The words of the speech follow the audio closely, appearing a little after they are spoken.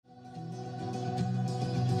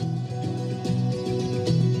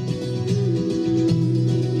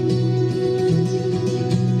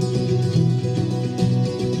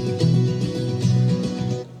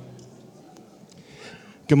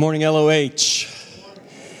Good morning, LOH.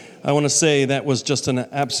 I want to say that was just an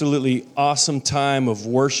absolutely awesome time of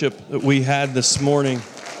worship that we had this morning.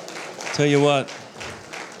 Tell you what,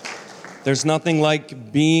 there's nothing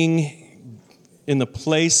like being in the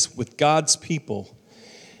place with God's people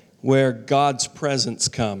where God's presence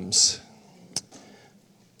comes.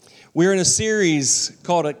 We're in a series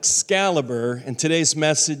called Excalibur, and today's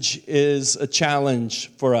message is a challenge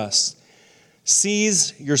for us.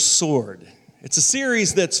 Seize your sword. It's a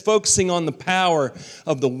series that's focusing on the power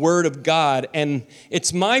of the Word of God, and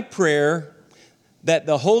it's my prayer that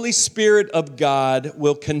the Holy Spirit of God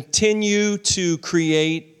will continue to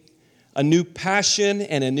create a new passion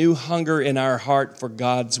and a new hunger in our heart for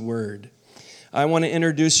God's Word. I want to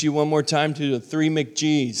introduce you one more time to the three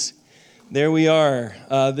McGees. There we are.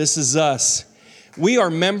 This is us. We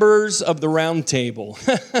are members of the Round Table.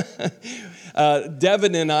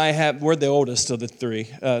 Devin and I we're the oldest of the three.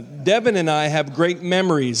 Devin and I have great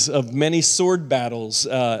memories of many sword battles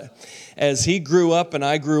as he grew up and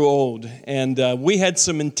I grew old. And we had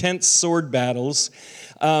some intense sword battles.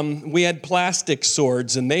 We had plastic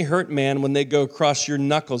swords, and they hurt, man, when they go across your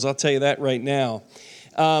knuckles. I'll tell you that right now.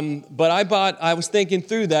 But I was thinking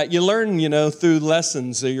through that. You learn, through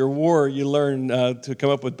lessons of your war, you learn to come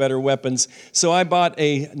up with better weapons. So I bought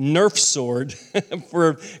a Nerf sword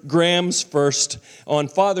for Graham's first on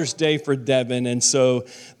Father's Day for Devin. And so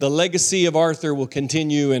the legacy of Arthur will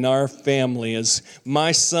continue in our family as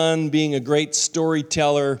my son, being a great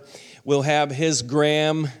storyteller, will have his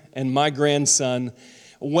Graham and my grandson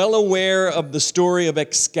well aware of the story of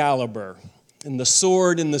Excalibur, and the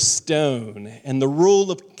sword and the stone, and the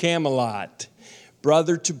rule of Camelot,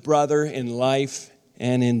 brother to brother in life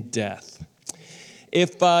and in death.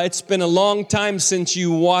 If it's been a long time since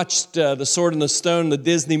you watched The Sword and the Stone, the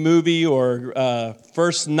Disney movie, or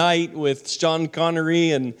First Night with Sean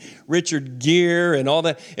Connery and Richard Gere and all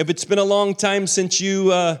that, if it's been a long time since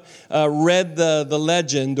you read the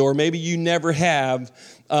legend, or maybe you never have,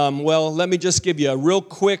 well, let me just give you a real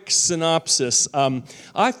quick synopsis.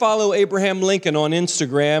 I follow Abraham Lincoln on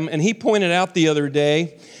Instagram, and he pointed out the other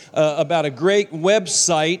day about a great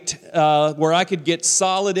website where I could get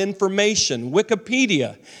solid information,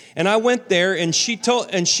 Wikipedia. And I went there, and she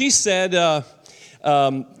said,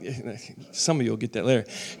 some of you will get that later.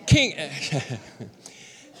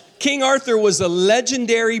 King Arthur was a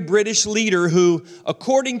legendary British leader who,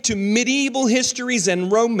 according to medieval histories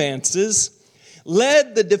and romances,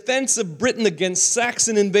 led the defense of Britain against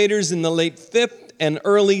Saxon invaders in the late 5th and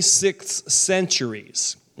early 6th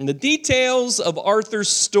centuries. And the details of Arthur's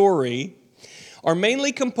story are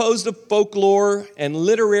mainly composed of folklore and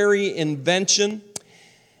literary invention,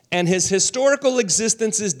 and his historical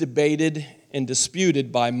existence is debated and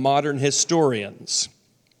disputed by modern historians.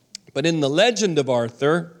 But in the legend of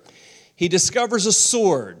Arthur, he discovers a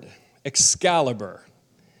sword, Excalibur.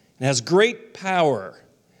 It has great power.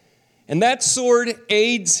 And that sword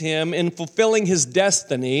aids him in fulfilling his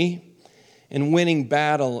destiny and winning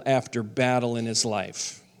battle after battle in his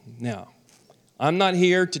life. Now, I'm not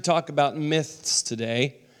here to talk about myths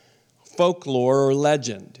today, folklore or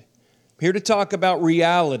legend. I'm here to talk about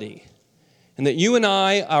reality, and that you and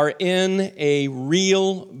I are in a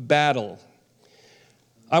real battle.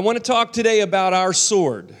 I want to talk today about our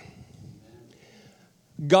sword,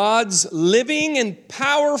 God's living and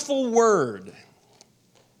powerful word,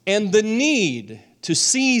 and the need to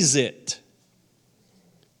seize it,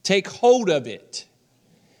 take hold of it.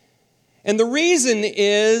 And the reason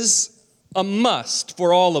is a must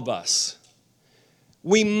for all of us.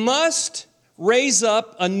 We must raise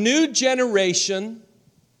up a new generation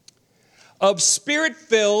of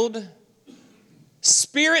Spirit-filled,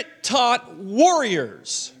 Spirit-taught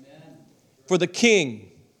warriors for the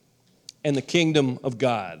King and the kingdom of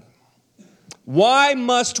God. Why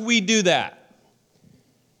must we do that?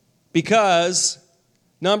 Because,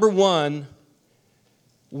 number one,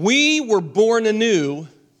 we were born anew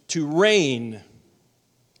to reign,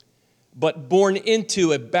 but born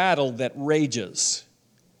into a battle that rages.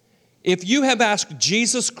 If you have asked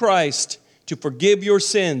Jesus Christ to forgive your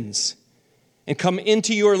sins and come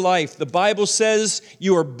into your life, the Bible says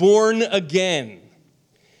you are born again.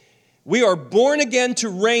 We are born again to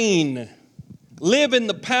reign, live in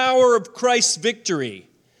the power of Christ's victory.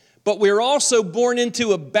 But we're also born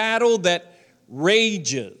into a battle that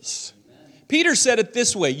rages. Peter said it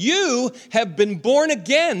this way: you have been born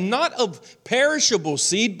again, not of perishable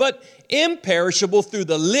seed, but imperishable through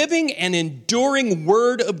the living and enduring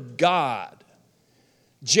word of God.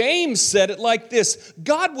 James said it like this: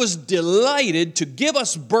 God was delighted to give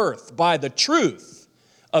us birth by the truth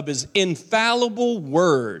of his infallible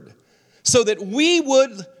word, so that we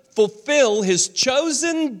would fulfill his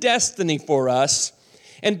chosen destiny for us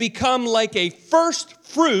and become like a first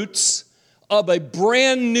fruits of a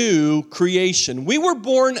brand new creation. We were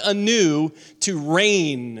born anew to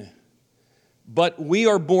reign, but we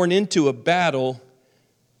are born into a battle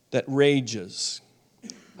that rages.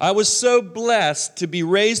 I was so blessed to be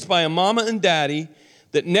raised by a mama and daddy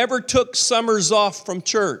that never took summers off from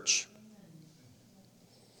church.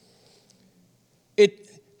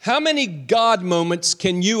 How many God moments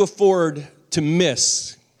can you afford to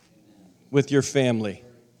miss with your family?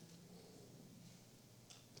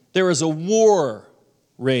 There is a war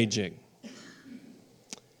raging.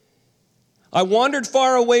 I wandered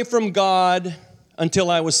far away from God until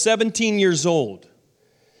I was 17 years old.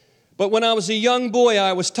 But when I was a young boy,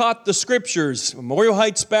 I was taught the scriptures. Memorial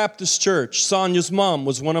Heights Baptist Church, Sonia's mom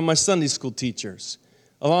was one of my Sunday school teachers,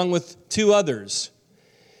 along with two others.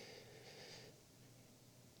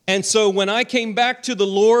 And so when I came back to the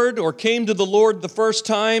Lord, or came to the Lord the first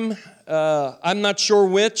time, I'm not sure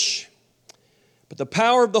which, but the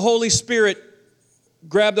power of the Holy Spirit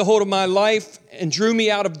grabbed a hold of my life and drew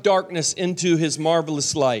me out of darkness into his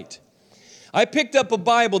marvelous light. I picked up a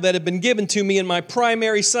Bible that had been given to me in my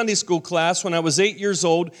primary Sunday school class when I was 8 years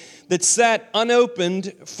old that sat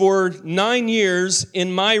unopened for 9 years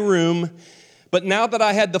in my room. But now that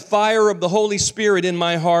I had the fire of the Holy Spirit in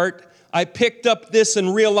my heart, I picked up this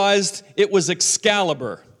and realized it was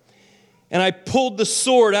Excalibur. And I pulled the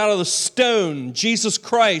sword out of the stone, Jesus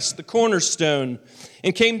Christ, the cornerstone,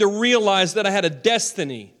 and came to realize that I had a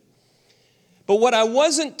destiny. But what I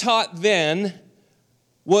wasn't taught then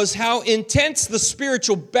was how intense the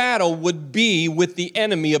spiritual battle would be with the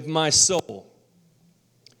enemy of my soul.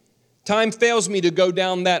 Time fails me to go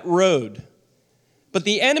down that road. But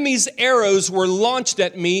the enemy's arrows were launched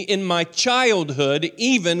at me in my childhood,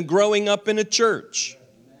 even growing up in a church.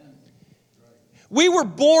 We were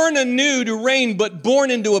born anew to reign, but born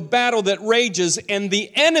into a battle that rages, and the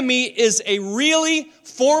enemy is a really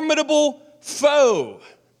formidable foe.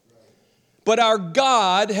 But our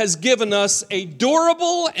God has given us a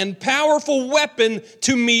durable and powerful weapon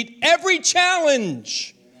to meet every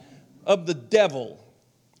challenge of the devil.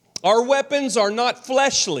 Our weapons are not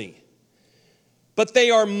fleshly, but they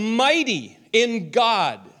are mighty in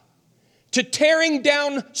God to tearing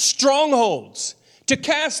down strongholds, to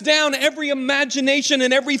cast down every imagination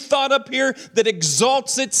and every thought up here that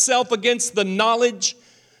exalts itself against the knowledge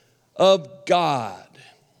of God.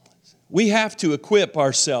 We have to equip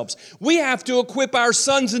ourselves. We have to equip our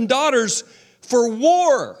sons and daughters for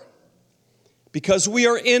war, because we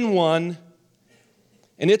are in one,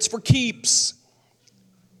 and it's for keeps,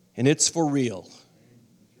 and it's for real.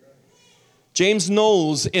 James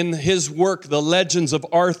Knowles, in his work, The Legends of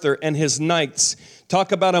Arthur and His Knights,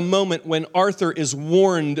 talk about a moment when Arthur is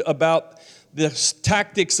warned about the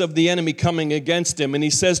tactics of the enemy coming against him. And he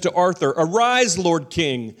says to Arthur, "Arise, Lord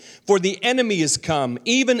King, for the enemy is come,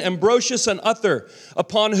 even Ambrosius and Uther,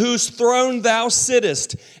 upon whose throne thou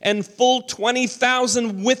sittest, and full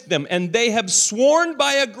 20,000 with them. And they have sworn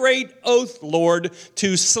by a great oath, Lord,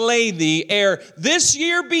 to slay thee ere this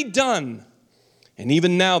year be done. And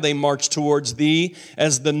even now they march towards thee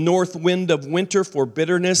as the north wind of winter for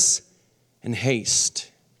bitterness and haste."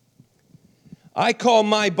 I call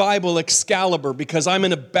my Bible Excalibur because I'm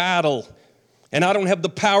in a battle and I don't have the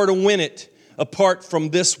power to win it apart from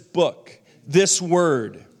this book, this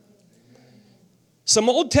word. Some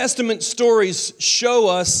Old Testament stories show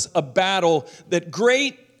us a battle that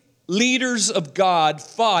great leaders of God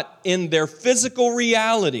fought in their physical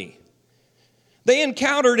reality. They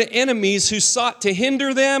encountered enemies who sought to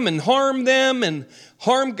hinder them and harm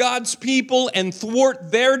God's people and thwart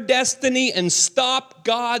their destiny and stop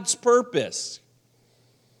God's purpose.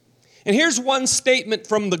 And here's one statement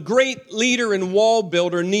from the great leader and wall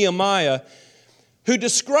builder Nehemiah, who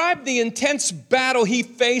described the intense battle he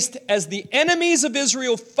faced as the enemies of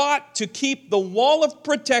Israel fought to keep the wall of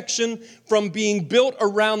protection from being built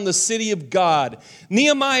around the city of God.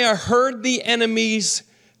 Nehemiah heard the enemy's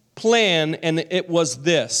plan, and it was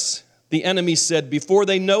this. The enemy said, "Before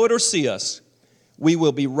they know it or see us, we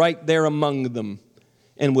will be right there among them,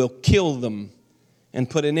 and will kill them and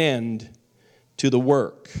put an end to the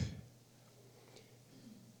work."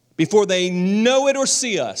 Before they know it or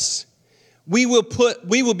see us, we will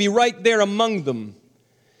be right there among them,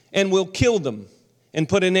 and will kill them and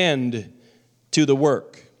put an end to the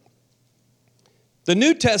work. The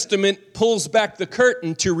New Testament pulls back the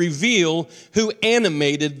curtain to reveal who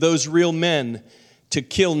animated those real men to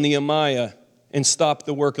kill Nehemiah and stop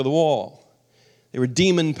the work of the wall. They were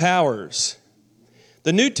demon powers.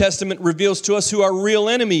 The New Testament reveals to us who our real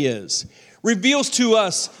enemy is. reveals to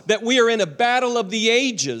us that we are in a battle of the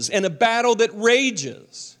ages and a battle that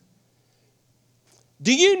rages.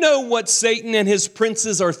 Do you know what Satan and his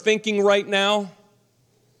princes are thinking right now?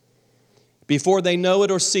 Before they know it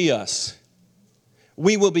or see us,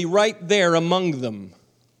 we will be right there among them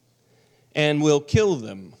and will kill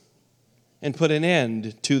them and put an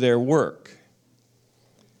end to their work.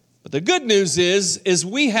 But the good news is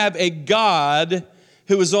we have a God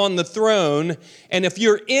who is on the throne, and if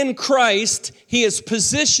you're in Christ, He has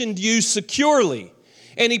positioned you securely,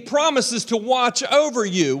 and He promises to watch over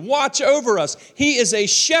you, watch over us. He is a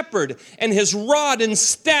shepherd, and His rod and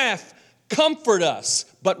staff comfort us,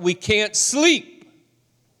 but we can't sleep.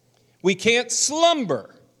 We can't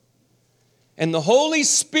slumber. And the Holy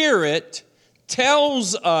Spirit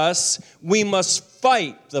tells us we must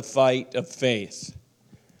fight the fight of faith.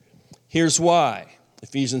 Here's why.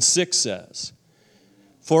 Ephesians 6 says,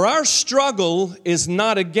 "For our struggle is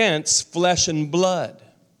not against flesh and blood,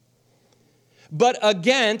 but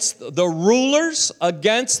against the rulers,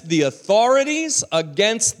 against the authorities,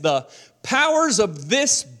 against the powers of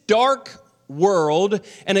this dark world,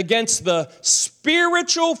 and against the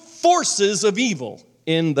spiritual forces of evil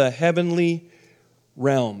in the heavenly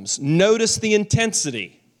realms." Notice the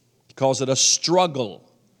intensity. He calls it a struggle.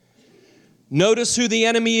 Notice who the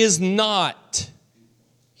enemy is not: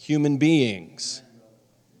 human beings.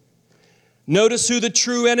 Notice who the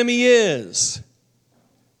true enemy is: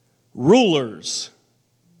 rulers,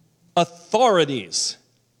 authorities,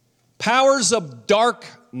 powers of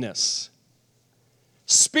darkness,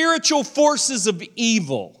 spiritual forces of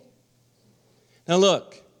evil. Now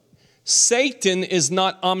look, Satan is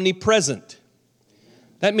not omnipresent.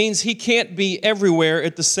 That means he can't be everywhere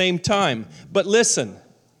at the same time. But listen.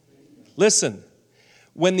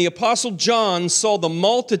 When the Apostle John saw the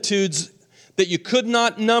multitudes that you could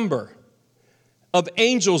not number of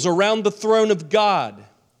angels around the throne of God,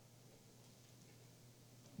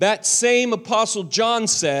 that same Apostle John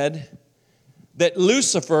said that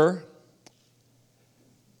Lucifer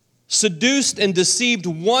seduced and deceived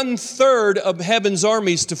 1/3 of heaven's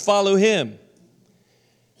armies to follow him.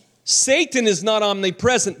 Satan is not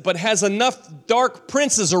omnipresent, but has enough dark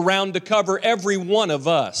princes around to cover every one of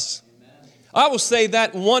us. I will say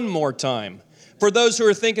that one more time for those who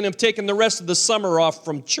are thinking of taking the rest of the summer off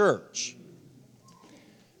from church.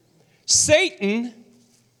 Satan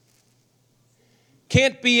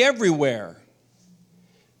can't be everywhere,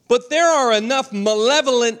 but there are enough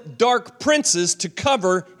malevolent dark princes to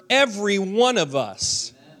cover every one of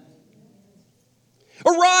us.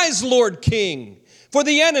 Arise, Lord King, for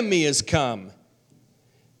the enemy is come,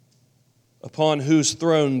 upon whose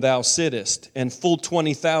throne thou sittest, and full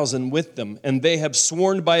 20,000 with them. And they have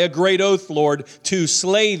sworn by a great oath, Lord, to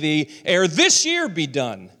slay thee ere this year be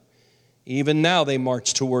done. Even now they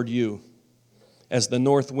march toward you, as the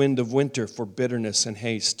north wind of winter, for bitterness and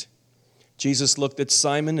haste. Jesus looked at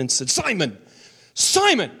Simon and said, Simon,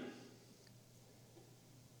 Simon,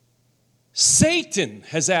 Satan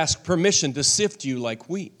has asked permission to sift you like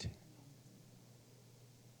wheat.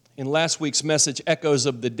 In last week's message, Echoes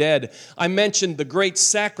of the Dead, I mentioned the great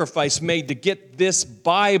sacrifice made to get this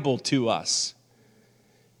Bible to us.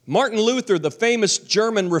 Martin Luther, the famous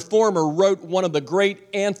German reformer, wrote one of the great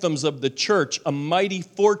anthems of the church, "A Mighty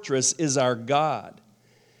Fortress is Our God."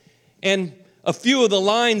 And a few of the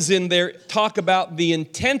lines in there talk about the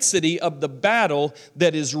intensity of the battle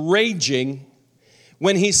that is raging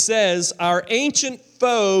when he says, "Our ancient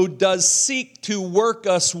foe does seek to work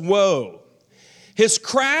us woe. His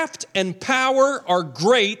craft and power are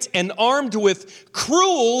great, and armed with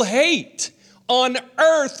cruel hate. On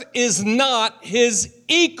earth is not his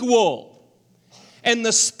equal. And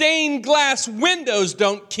the stained glass windows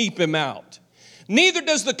don't keep him out. Neither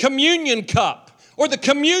does the communion cup or the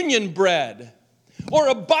communion bread or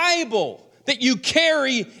a Bible that you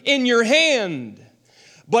carry in your hand.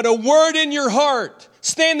 But a word in your heart,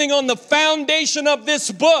 standing on the foundation of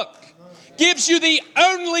this book, gives you the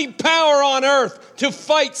only power on earth to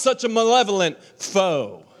fight such a malevolent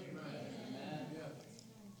foe."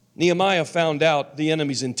 Nehemiah found out the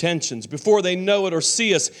enemy's intentions. Before they know it or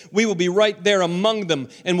see us, we will be right there among them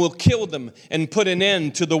and will kill them and put an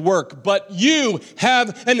end to the work. But you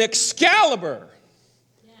have an Excalibur.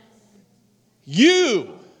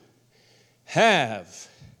 You have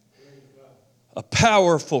a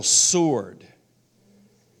powerful sword.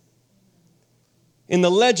 In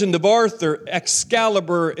the legend of Arthur,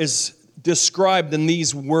 Excalibur is described in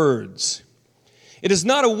these words: "It is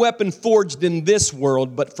not a weapon forged in this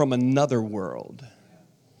world, but from another world."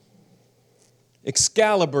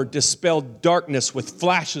 Excalibur dispelled darkness with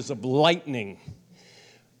flashes of lightning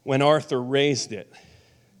when Arthur raised it.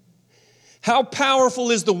 How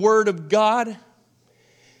powerful is the Word of God?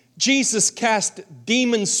 Jesus cast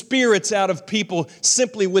demon spirits out of people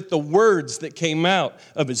simply with the words that came out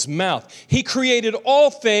of his mouth. He created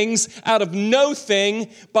all things out of no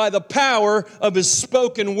thing by the power of his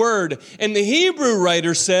spoken word. And the Hebrew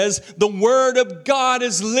writer says, the Word of God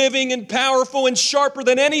is living and powerful and sharper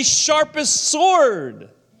than any sharpest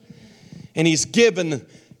sword. And he's given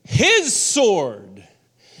his sword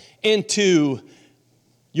into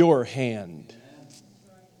your hand.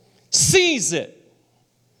 Seize it.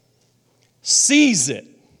 Seize it,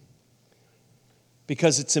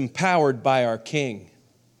 because it's empowered by our King.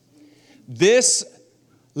 This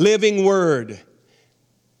living word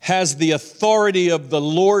has the authority of the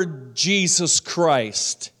Lord Jesus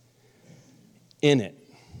Christ in it.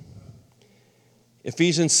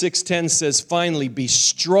 Ephesians 6:10 says, finally, be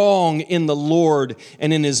strong in the Lord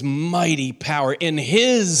and in his mighty power. In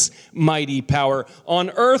his mighty power. On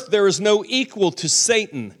earth there is no equal to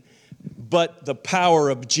Satan, but the power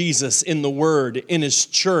of Jesus in the Word, in his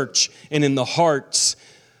church, and in the hearts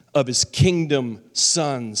of his kingdom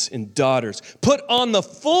sons and daughters. Put on the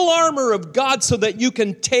full armor of God so that you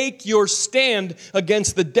can take your stand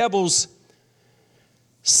against the devil's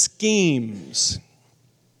schemes.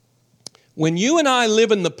 When you and I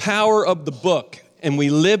live in the power of the book, and we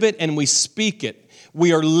live it and we speak it,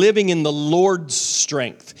 we are living in the Lord's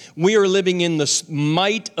strength. We are living in the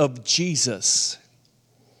might of Jesus.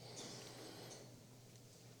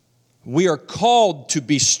 We are called to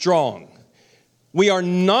be strong. We are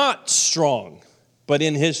not strong, but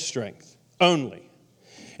in his strength only.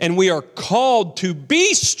 And we are called to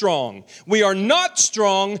be strong. We are not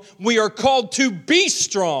strong. We are called to be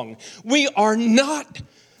strong. We are not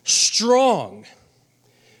strong.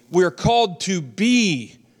 We are called to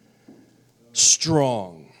be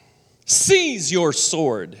strong. Seize your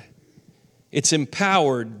sword. It's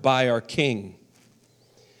empowered by our King.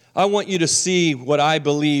 I want you to see what I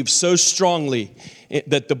believe so strongly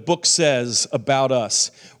that the book says about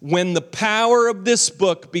us. When the power of this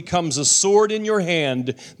book becomes a sword in your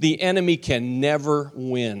hand, the enemy can never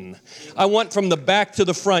win. I want from the back to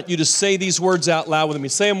the front you to say these words out loud with me.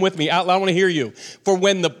 Say them with me out loud. I want to hear you. For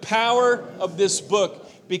when the power of this book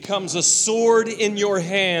becomes a sword in your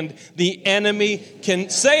hand, the enemy can...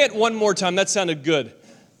 Say it one more time. That sounded good.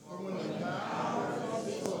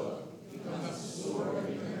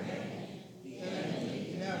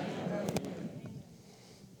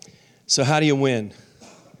 So how do you win?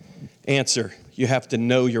 Answer, you have to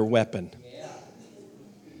know your weapon.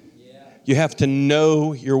 You have to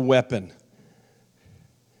know your weapon.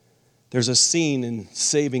 There's a scene in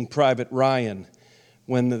Saving Private Ryan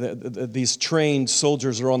when these trained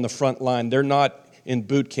soldiers are on the front line. They're not in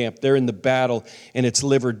boot camp. They're in the battle, and it's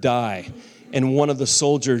live or die. And one of the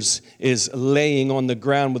soldiers is laying on the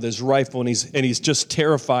ground with his rifle, and he's just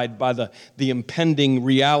terrified by the impending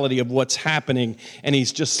reality of what's happening, and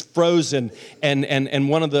he's just frozen. And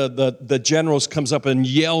one of the generals comes up and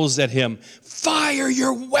yells at him, "Fire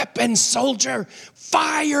your weapon, soldier!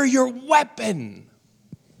 Fire your weapon!"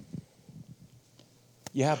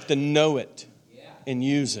 You have to know it and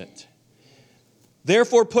use it.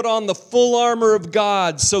 Therefore, put on the full armor of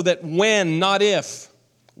God so that when, not if,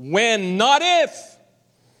 when, not if,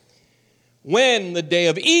 when the day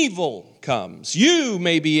of evil comes, you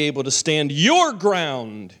may be able to stand your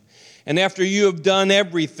ground. And after you have done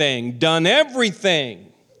everything, to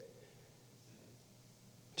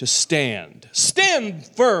stand. Stand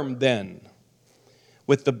firm then,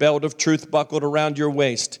 with the belt of truth buckled around your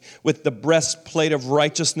waist, with the breastplate of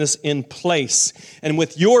righteousness in place, and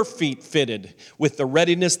with your feet fitted with the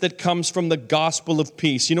readiness that comes from the gospel of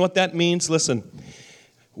peace. You know what that means? Listen.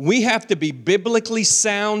 We have to be biblically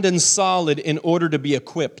sound and solid in order to be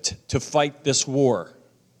equipped to fight this war.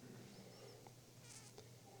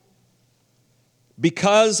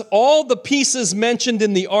 Because all the pieces mentioned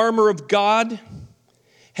in the armor of God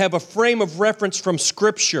have a frame of reference from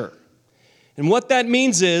Scripture. And what that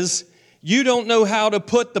means is you don't know how to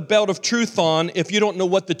put the belt of truth on if you don't know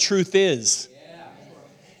what the truth is.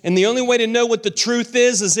 And the only way to know what the truth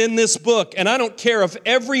is in this book. And I don't care if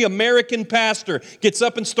every American pastor gets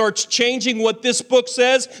up and starts changing what this book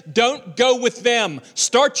says. Don't go with them.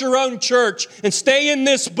 Start your own church and stay in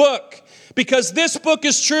this book. Because this book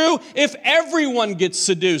is true if everyone gets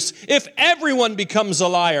seduced, if everyone becomes a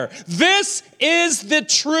liar. This is the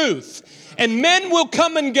truth. And men will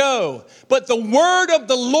come and go, but the word of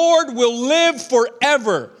the Lord will live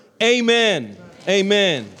forever. Amen.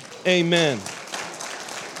 Amen. Amen.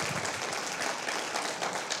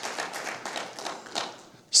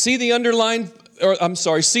 See the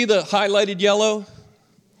see the highlighted yellow?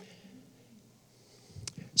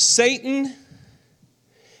 Satan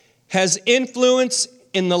has influence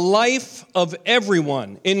in the life of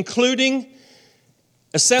everyone, including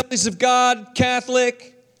Assemblies of God,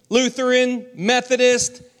 Catholic, Lutheran,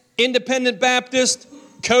 Methodist, Independent Baptist,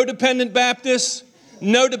 Codependent Baptist,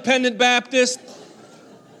 No Dependent Baptist.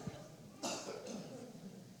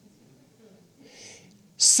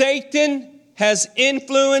 Satan has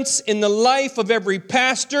influence in the life of every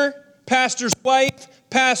pastor, pastor's wife,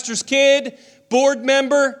 pastor's kid, board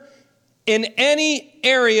member, in any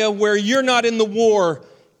area where you're not in the war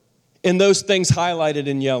in those things highlighted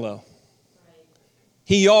in yellow.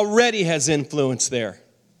 He already has influence there.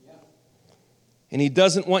 And he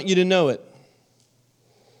doesn't want you to know it.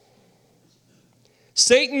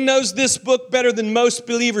 Satan knows this book better than most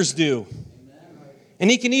believers do. And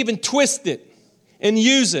he can even twist it and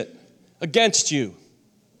use it against you.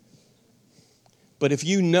 But if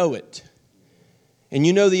you know it, and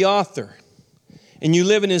you know the author, and you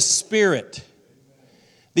live in his spirit,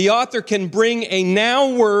 the author can bring a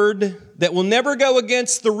now word that will never go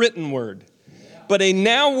against the written word. But a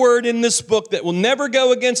now word in this book that will never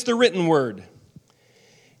go against the written word.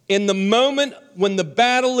 In the moment when the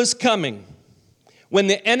battle is coming, when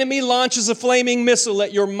the enemy launches a flaming missile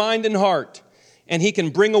at your mind and heart, and he can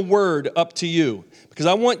bring a word up to you. Because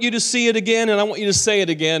I want you to see it again, and I want you to say it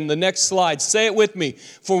again. The next slide. Say it with me.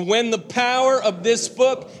 For when the power of this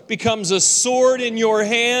book becomes a sword in your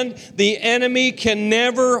hand, the enemy can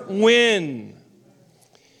never win.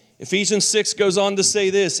 Ephesians 6 goes on to say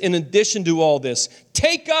this. In addition to all this,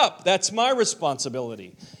 take up, that's my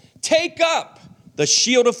responsibility, take up the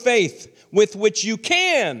shield of faith with which you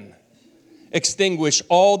can extinguish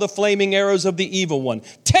all the flaming arrows of the evil one.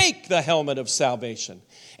 Take the helmet of salvation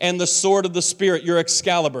and the sword of the Spirit, your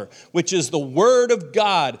Excalibur, which is the Word of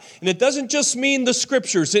God. And it doesn't just mean the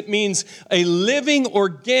Scriptures. It means a living,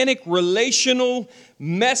 organic, relational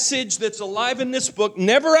message that's alive in this book,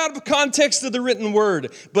 never out of context of the written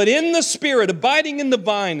Word, but in the Spirit, abiding in the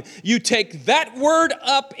vine. You take that Word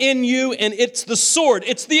up in you, and it's the sword.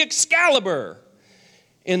 It's the Excalibur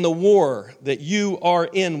in the war that you are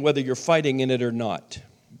in, whether you're fighting in it or not.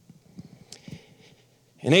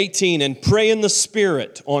 And 18, and pray in the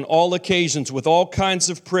Spirit on all occasions with all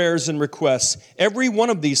kinds of prayers and requests. Every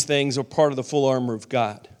one of these things are part of the full armor of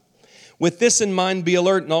God. With this in mind, be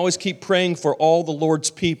alert and always keep praying for all the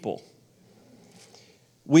Lord's people.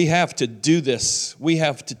 We have to do this. We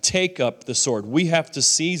have to take up the sword. We have to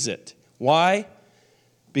seize it. Why?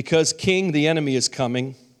 Because King, the enemy, is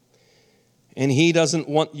coming. And he doesn't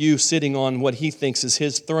want you sitting on what he thinks is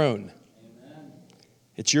his throne. Amen.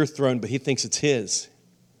 It's your throne, but he thinks it's his.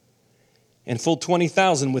 And full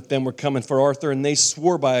 20,000 with them were coming for Arthur, and they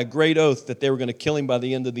swore by a great oath that they were going to kill him by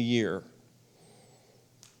the end of the year.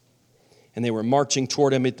 And they were marching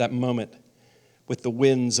toward him at that moment with the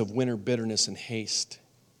winds of winter bitterness and haste.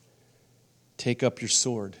 Take up your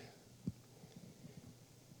sword.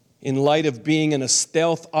 In light of being in a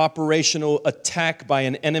stealth operational attack by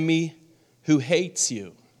an enemy who hates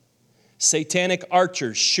you, satanic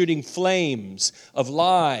archers shooting flames of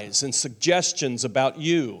lies and suggestions about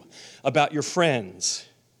you, about your friends,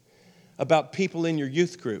 about people in your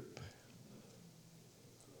youth group.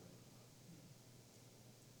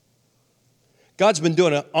 God's been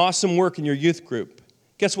doing an awesome work in your youth group.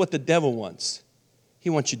 Guess what the devil wants? He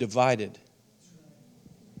wants you divided.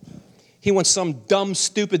 He wants some dumb,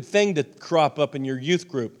 stupid thing to crop up in your youth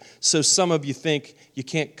group, so some of you think you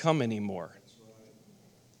can't come anymore.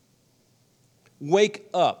 Wake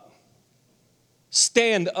up.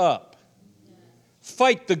 Stand up.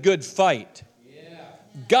 Fight the good fight.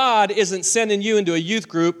 God isn't sending you into a youth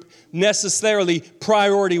group necessarily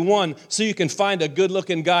priority one so you can find a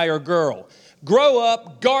good-looking guy or girl. Grow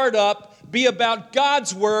up, guard up, be about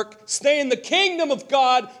God's work, stay in the kingdom of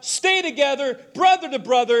God, stay together, brother to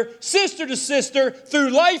brother, sister to sister, through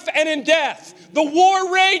life and in death. The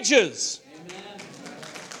war rages. Amen.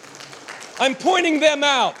 I'm pointing them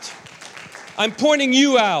out. I'm pointing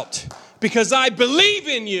you out because I believe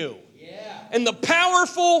in you and the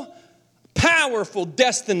powerful, powerful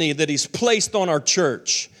destiny that he's placed on our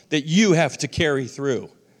church that you have to carry through.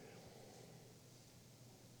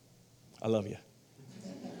 I love you.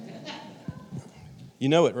 You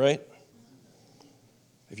know it, right?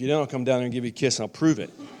 If you don't, I'll come down there and give you a kiss and I'll prove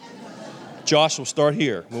it. Josh will start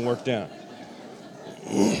here. We'll work down.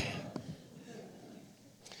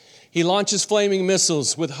 He launches flaming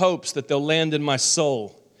missiles with hopes that they'll land in my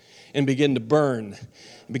soul and begin to burn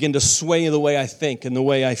begin to sway the way I think and the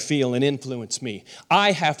way I feel and influence me.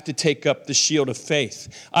 I have to take up the shield of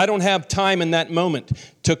faith. I don't have time in that moment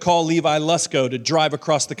to call Levi Lusko to drive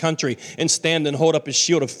across the country and stand and hold up his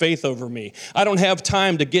shield of faith over me. I don't have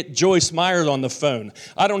time to get Joyce Meyer on the phone.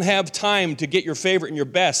 I don't have time to get your favorite and your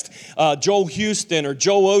best. Joel Houston or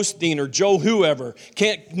Joe Osteen or Joe whoever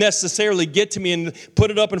can't necessarily get to me and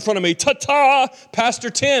put it up in front of me. Ta-ta!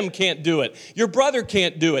 Pastor Tim can't do it. Your brother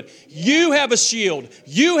can't do it. You have a shield.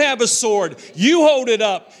 You have a sword. You hold it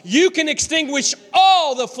up. You can extinguish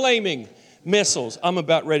all the flaming missiles. I'm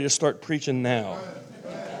about ready to start preaching now.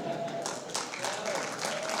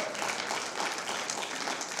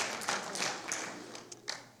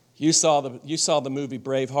 You saw the movie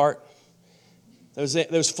Braveheart.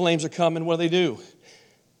 Those flames are coming. What do?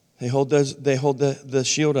 They hold the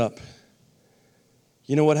shield up.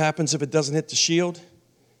 You know what happens if it doesn't hit the shield?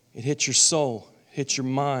 It hits your soul, it hits your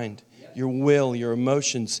mind, your will, your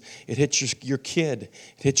emotions. It hits your kid.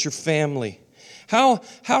 It hits your family. How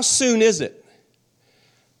soon is it?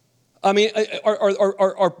 I mean,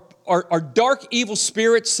 are dark evil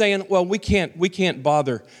spirits saying, well, we can't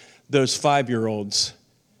bother those 5-year-olds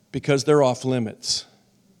because they're off limits?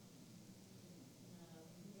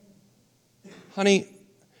 Honey,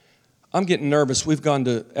 I'm getting nervous. We've gone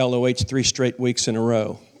to LOH 3 straight weeks in a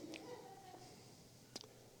row.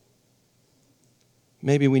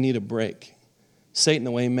 Maybe we need a break.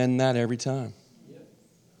 Satan will amen that every time.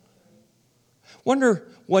 Wonder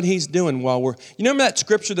what he's doing while we're... You remember that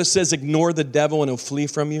scripture that says, ignore the devil and he'll flee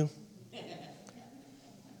from you?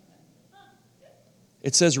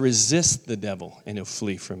 It says, resist the devil and he'll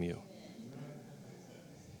flee from you.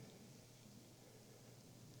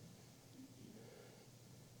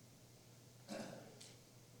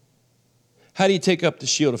 How do you take up the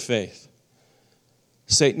shield of faith?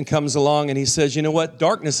 Satan comes along and he says, you know what?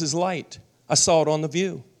 Darkness is light. I saw it on The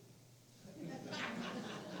View.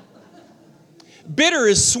 Bitter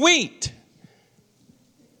is sweet.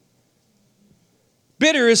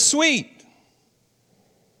 Bitter is sweet.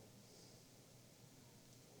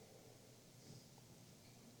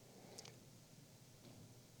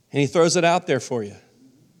 And he throws it out there for you.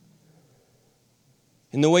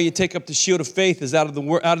 And the way you take up the shield of faith is out of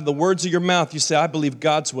the words of your mouth, you say, I believe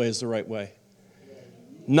God's way is the right way.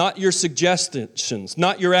 Not your suggestions,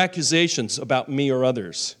 not your accusations about me or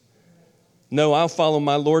others. No, I'll follow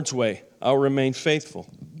my Lord's way. I'll remain faithful.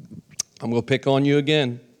 I'm going to pick on you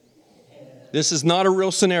again. This is not a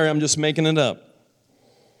real scenario. I'm just making it up.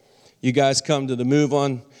 You guys come to the move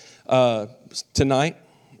on tonight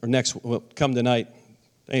or come tonight.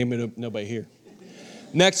 Ain't nobody here.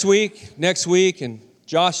 Next week, and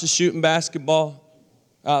Josh is shooting basketball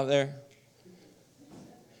out there.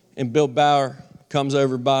 And Bill Bauer comes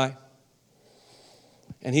over by.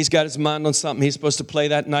 And he's got his mind on something he's supposed to play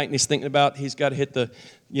that night, and he's thinking about, he's got to hit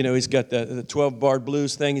he's got the 12-bar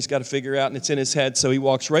blues thing he's got to figure out, and it's in his head. So he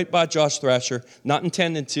walks right by Josh Thrasher, not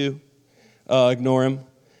intending to ignore him.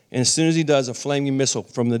 And as soon as he does, a flaming missile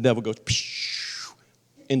from the devil goes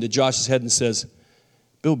into Josh's head and says,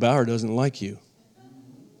 Bill Bauer doesn't like you.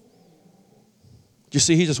 You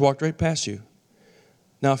see, he just walked right past you.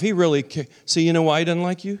 Now, if he really see, you know why he doesn't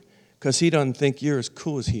like you? Because he doesn't think you're as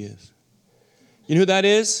cool as he is. You know who that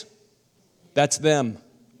is? That's them.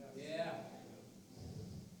 Yeah.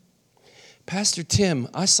 Pastor Tim,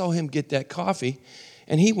 I saw him get that coffee,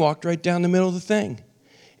 and he walked right down the middle of the thing.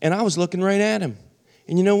 And I was looking right at him.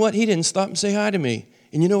 And you know what? He didn't stop and say hi to me.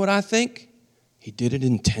 And you know what I think? He did it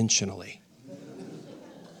intentionally.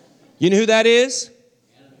 You know who that is?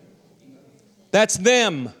 That's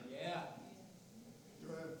them.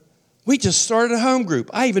 We just started a home group.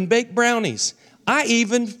 I even baked brownies. I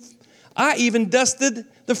even dusted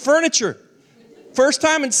the furniture. First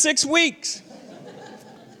time in 6 weeks.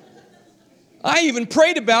 I even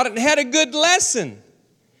prayed about it and had a good lesson.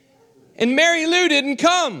 And Mary Lou didn't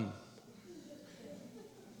come.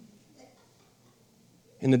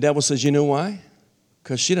 And the devil says, you know why?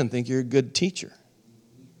 Because she doesn't think you're a good teacher.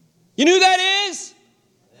 You know who that is?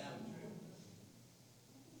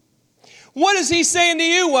 What is he saying to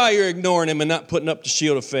you while you're ignoring him and not putting up the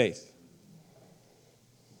shield of faith?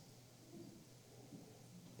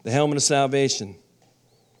 The helmet of salvation.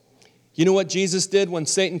 You know what Jesus did when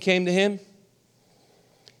Satan came to him?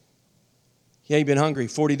 Yeah, you've been hungry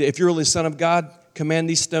 40 days. If you're really the Son of God, command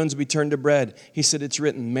these stones to be turned to bread. He said, it's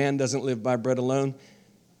written, man doesn't live by bread alone.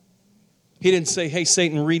 He didn't say, hey,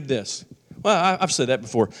 Satan, read this. Well, I've said that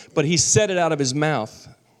before. But he said it out of his mouth.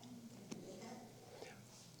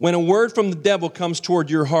 When a word from the devil comes toward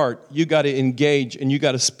your heart, you got to engage and you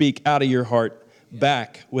got to speak out of your heart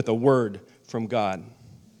back with a word from God.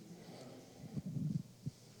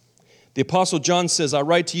 The Apostle John says, I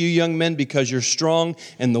write to you, young men, because you're strong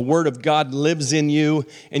and the word of God lives in you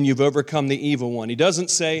and you've overcome the evil one. He doesn't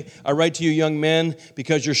say, I write to you, young men,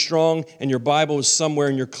 because you're strong and your Bible is somewhere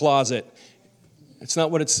in your closet. It's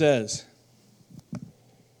not what it says.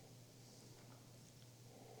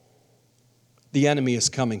 The enemy is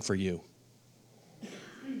coming for you.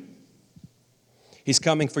 He's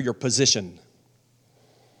coming for your position.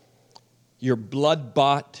 Your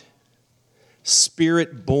blood-bought,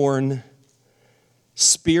 Spirit-born,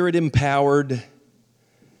 Spirit-empowered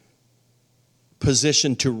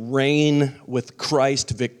position to reign with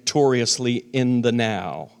Christ victoriously in the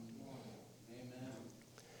now. Amen.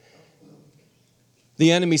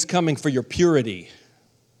 The enemy's coming for your purity,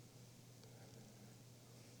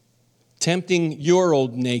 tempting your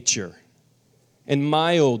old nature and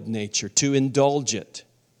my old nature to indulge it,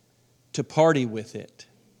 to party with it,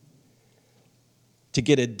 to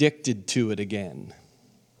get addicted to it again.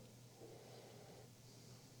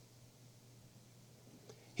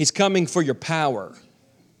 He's coming for your power.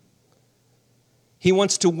 He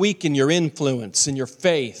wants to weaken your influence and your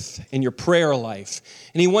faith and your prayer life.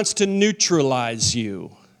 And he wants to neutralize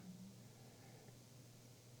you.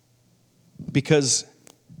 Because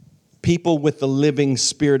people with the living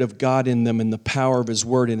Spirit of God in them and the power of his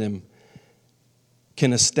word in them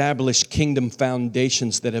can establish kingdom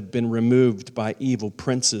foundations that have been removed by evil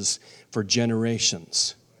princes for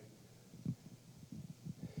generations.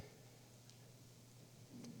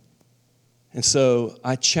 And so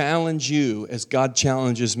I challenge you, as God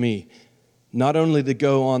challenges me, not only to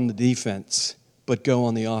go on the defense, but go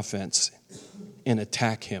on the offense and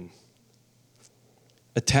attack him.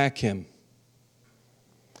 Attack him.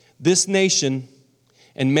 This nation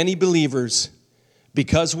and many believers,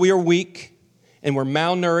 because we are weak, and we're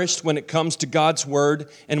malnourished when it comes to God's word,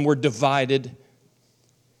 and we're divided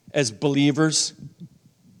as believers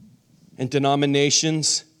and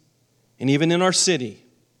denominations, and even in our city.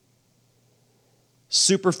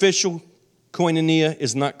 Superficial koinonia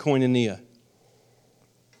is not koinonia.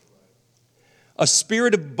 A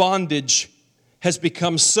spirit of bondage has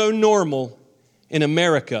become so normal in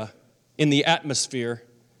America, in the atmosphere,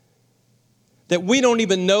 that we don't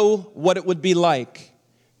even know what it would be like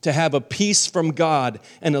to have a peace from God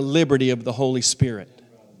and a liberty of the Holy Spirit.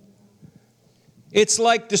 It's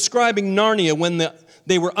like describing Narnia when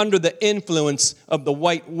they were under the influence of the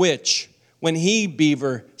White Witch, when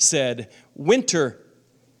Beaver, said, winter,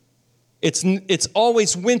 it's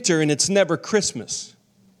always winter and it's never Christmas,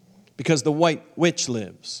 because the White Witch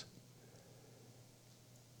lives.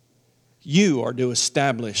 You are to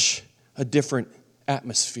establish a different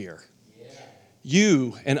atmosphere.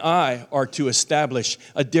 You and I are to establish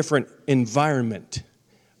a different environment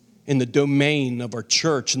in the domain of our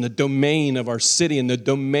church, in the domain of our city, in the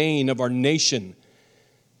domain of our nation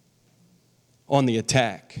on the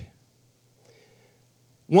attack.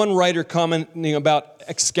 One writer commenting about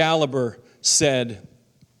Excalibur said,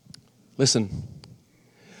 listen,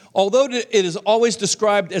 although it is always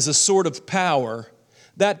described as a sword of power,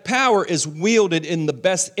 that power is wielded in the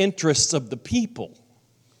best interests of the people,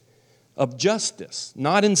 of justice,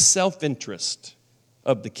 not in self-interest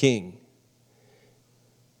of the king.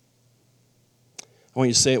 I want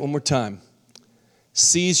you to say it one more time.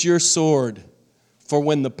 Seize your sword, for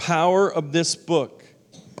when the power of this book...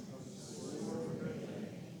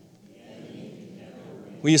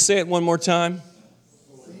 Will you say it one more time?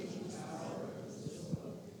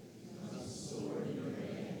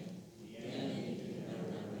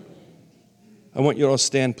 I want you all to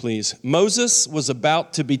stand, please. Moses was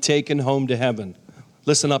about to be taken home to heaven.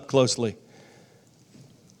 Listen up closely.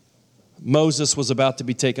 Moses was about to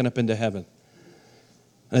be taken up into heaven.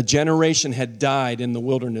 A generation had died in the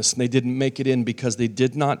wilderness, and they didn't make it in because they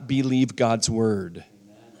did not believe God's word.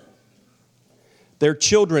 Their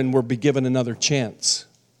children were given another chance.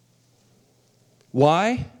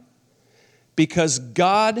 Why? Because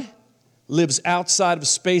God lives outside of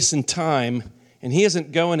space and time, and he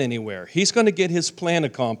isn't going anywhere. He's going to get his plan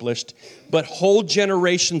accomplished, but whole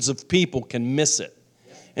generations of people can miss it.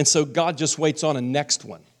 And so God just waits on a next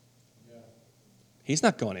one. He's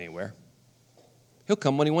not going anywhere. He'll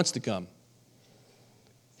come when he wants to come.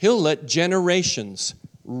 He'll let generations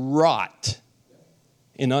rot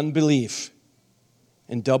in unbelief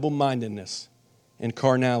and double-mindedness and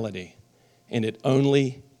carnality, and it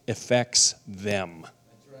only affects them.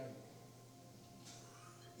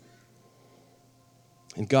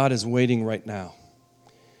 And God is waiting right now.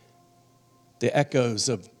 The echoes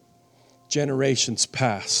of generations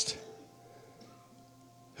past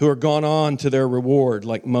who are gone on to their reward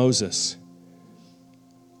like Moses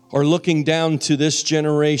are looking down to this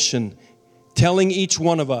generation, telling each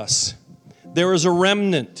one of us, There is a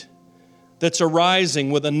remnant that's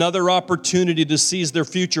arising with another opportunity to seize their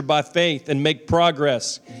future by faith and make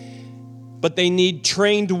progress. But they need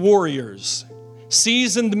trained warriors,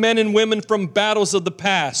 seasoned men and women from battles of the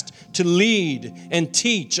past to lead and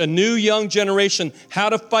teach a new young generation how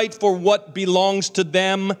to fight for what belongs to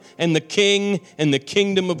them and the King and the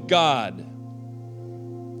kingdom of God.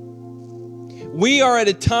 We are at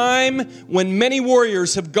a time when many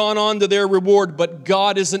warriors have gone on to their reward, but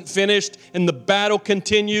God isn't finished and the battle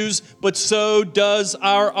continues, but so does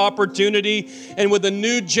our opportunity. And with a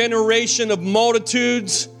new generation of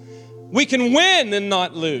multitudes, we can win and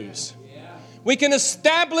not lose. We can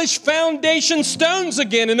establish foundation stones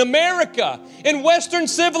again in America, in Western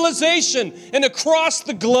civilization, and across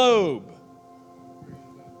the globe.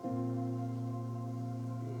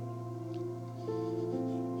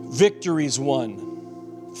 Victories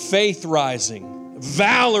won, faith rising,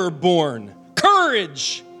 valor born,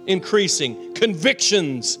 courage increasing,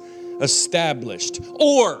 convictions established.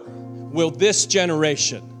 Or will this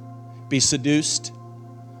generation be seduced,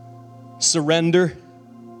 surrender,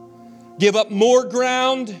 give up more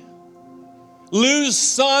ground, lose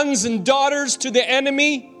sons and daughters to the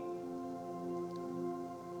enemy?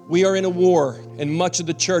 We are in a war, and much of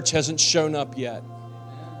the church hasn't shown up yet.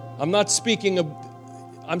 I'm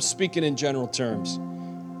speaking in general terms.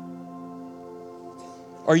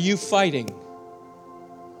 Are you fighting?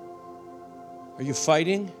 Are you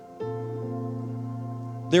fighting?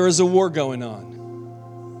 There is a war going on.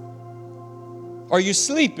 Are you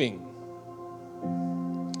sleeping?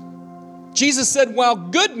 Jesus said, while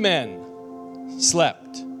good men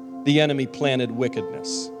slept, the enemy planted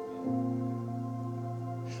wickedness.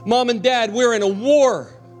 Mom and Dad, we're in a war.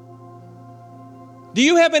 Do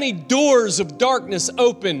you have any doors of darkness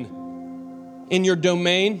open in your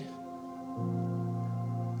domain?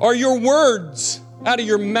 Are your words out of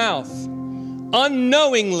your mouth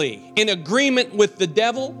unknowingly in agreement with the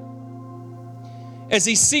devil as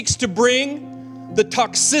he seeks to bring the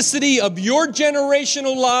toxicity of your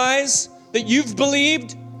generational lies that you've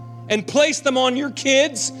believed and place them on your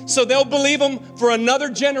kids so they'll believe them for another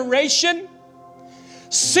generation?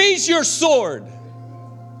 Seize your sword.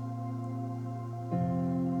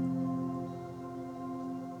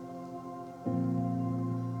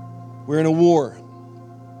 We're in a war.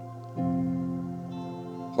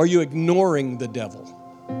 Are you ignoring the devil?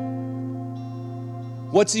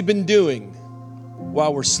 What's he been doing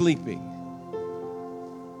while we're sleeping?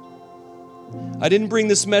 I didn't bring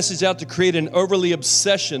this message out to create an overly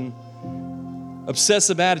obsessive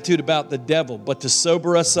attitude about the devil, but to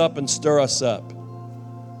sober us up and stir us up.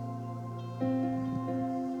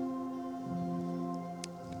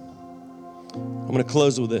 I'm going to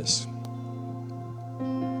close with this.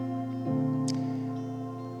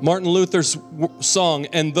 Martin Luther's song,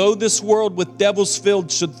 "And though this world with devils filled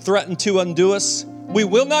should threaten to undo us, we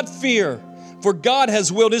will not fear, for God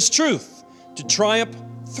has willed His truth to triumph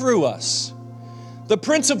through us. The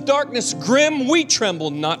Prince of Darkness grim, we tremble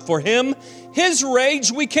not for him. His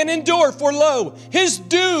rage we can endure, for lo, his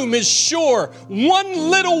doom is sure. One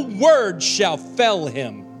little word shall fell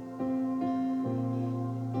him."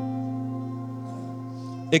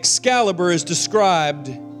 Excalibur is described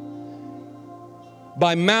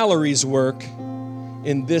by Mallory's work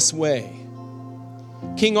in this way.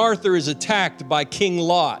 King Arthur is attacked by King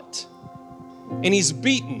Lot, and he's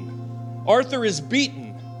beaten. Arthur is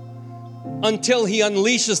beaten until he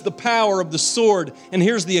unleashes the power of the sword. And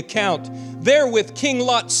here's the account. Therewith King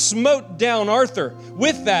Lot smote down Arthur.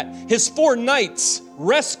 With that, his 4 knights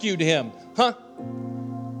rescued him.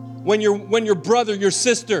 When your brother, your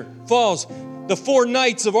sister falls, the 4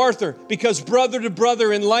 knights of Arthur, because brother to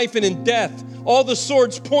brother in life and in death, all the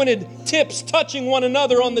swords pointed tips touching one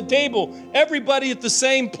another on the table, everybody at the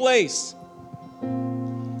same place.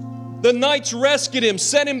 The knights rescued him,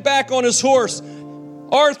 set him back on his horse.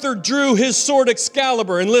 Arthur drew his sword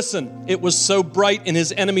Excalibur, and listen, it was so bright in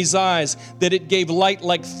his enemy's eyes that it gave light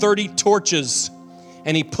like 30 torches,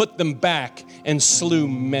 and he put them back and slew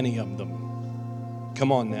many of them.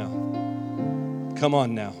 Come on now. Come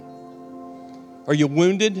on now. Are you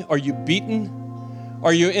wounded? Are you beaten?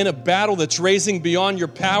 Are you in a battle that's raging beyond your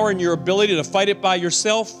power and your ability to fight it by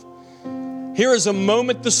yourself? Here is a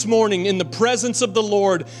moment this morning in the presence of the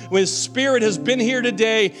Lord when His Spirit has been here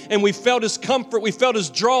today and we felt His comfort, we felt His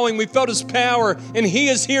drawing, we felt His power, and He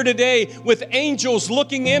is here today with angels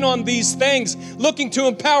looking in on these things, looking to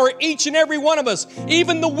empower each and every one of us.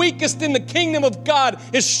 Even the weakest in the kingdom of God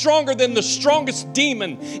is stronger than the strongest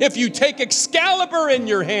demon. If you take Excalibur in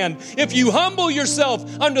your hand, if you humble yourself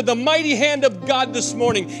under the mighty hand of God this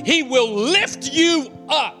morning, He will lift you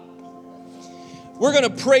up. We're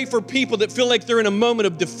going to pray for people that feel like they're in a moment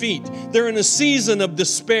of defeat. They're in a season of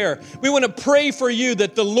despair. We want to pray for you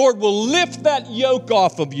that the Lord will lift that yoke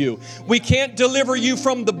off of you. We can't deliver you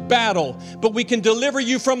from the battle, but we can deliver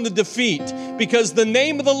you from the defeat, because the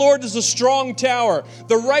name of the Lord is a strong tower.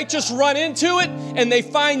 The righteous run into it and they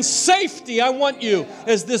find safety. I want you,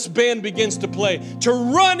 as this band begins to play, to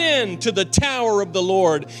run into the tower of the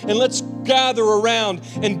Lord, and let's gather around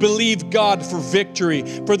and believe God for victory.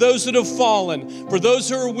 For those that have fallen, for those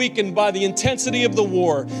who are weakened by the intensity of the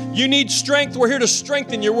war, you need strength. We're here to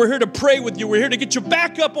strengthen you. We're here to pray with you. We're here to get you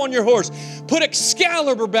back up on your horse. Put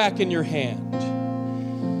Excalibur back in your hand.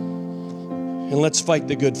 And let's fight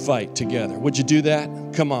the good fight together. Would you do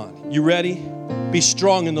that? Come on. You ready? Be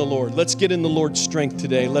strong in the Lord. Let's get in the Lord's strength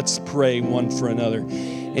today. Let's pray one for another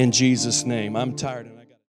in Jesus' name. I'm tired.